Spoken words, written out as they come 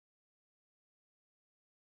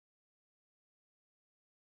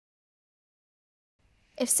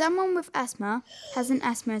If someone with asthma has an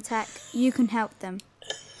asthma attack, you can help them.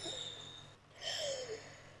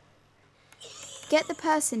 Get the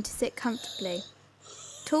person to sit comfortably.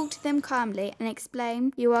 Talk to them calmly and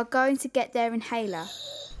explain you are going to get their inhaler.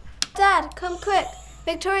 Dad, come quick.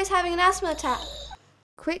 Victoria's having an asthma attack.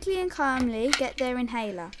 Quickly and calmly get their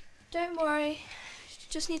inhaler. Don't worry. You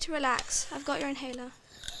just need to relax. I've got your inhaler.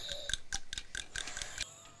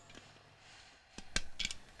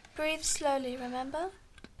 Breathe slowly, remember?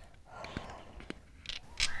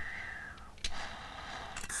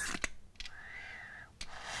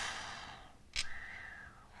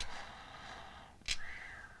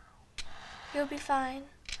 You'll be fine.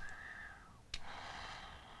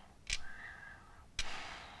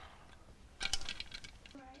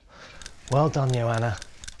 Well done, Joanna.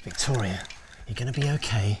 Victoria, you're going to be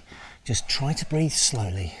okay. Just try to breathe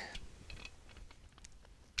slowly.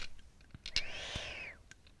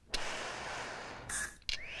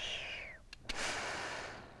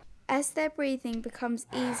 As their breathing becomes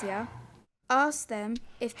easier, ask them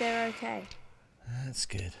if they're okay. That's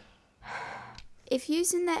good. If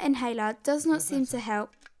using their inhaler does not seem to help,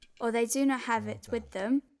 or they do not have it with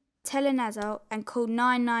them, tell an adult and call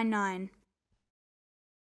 999.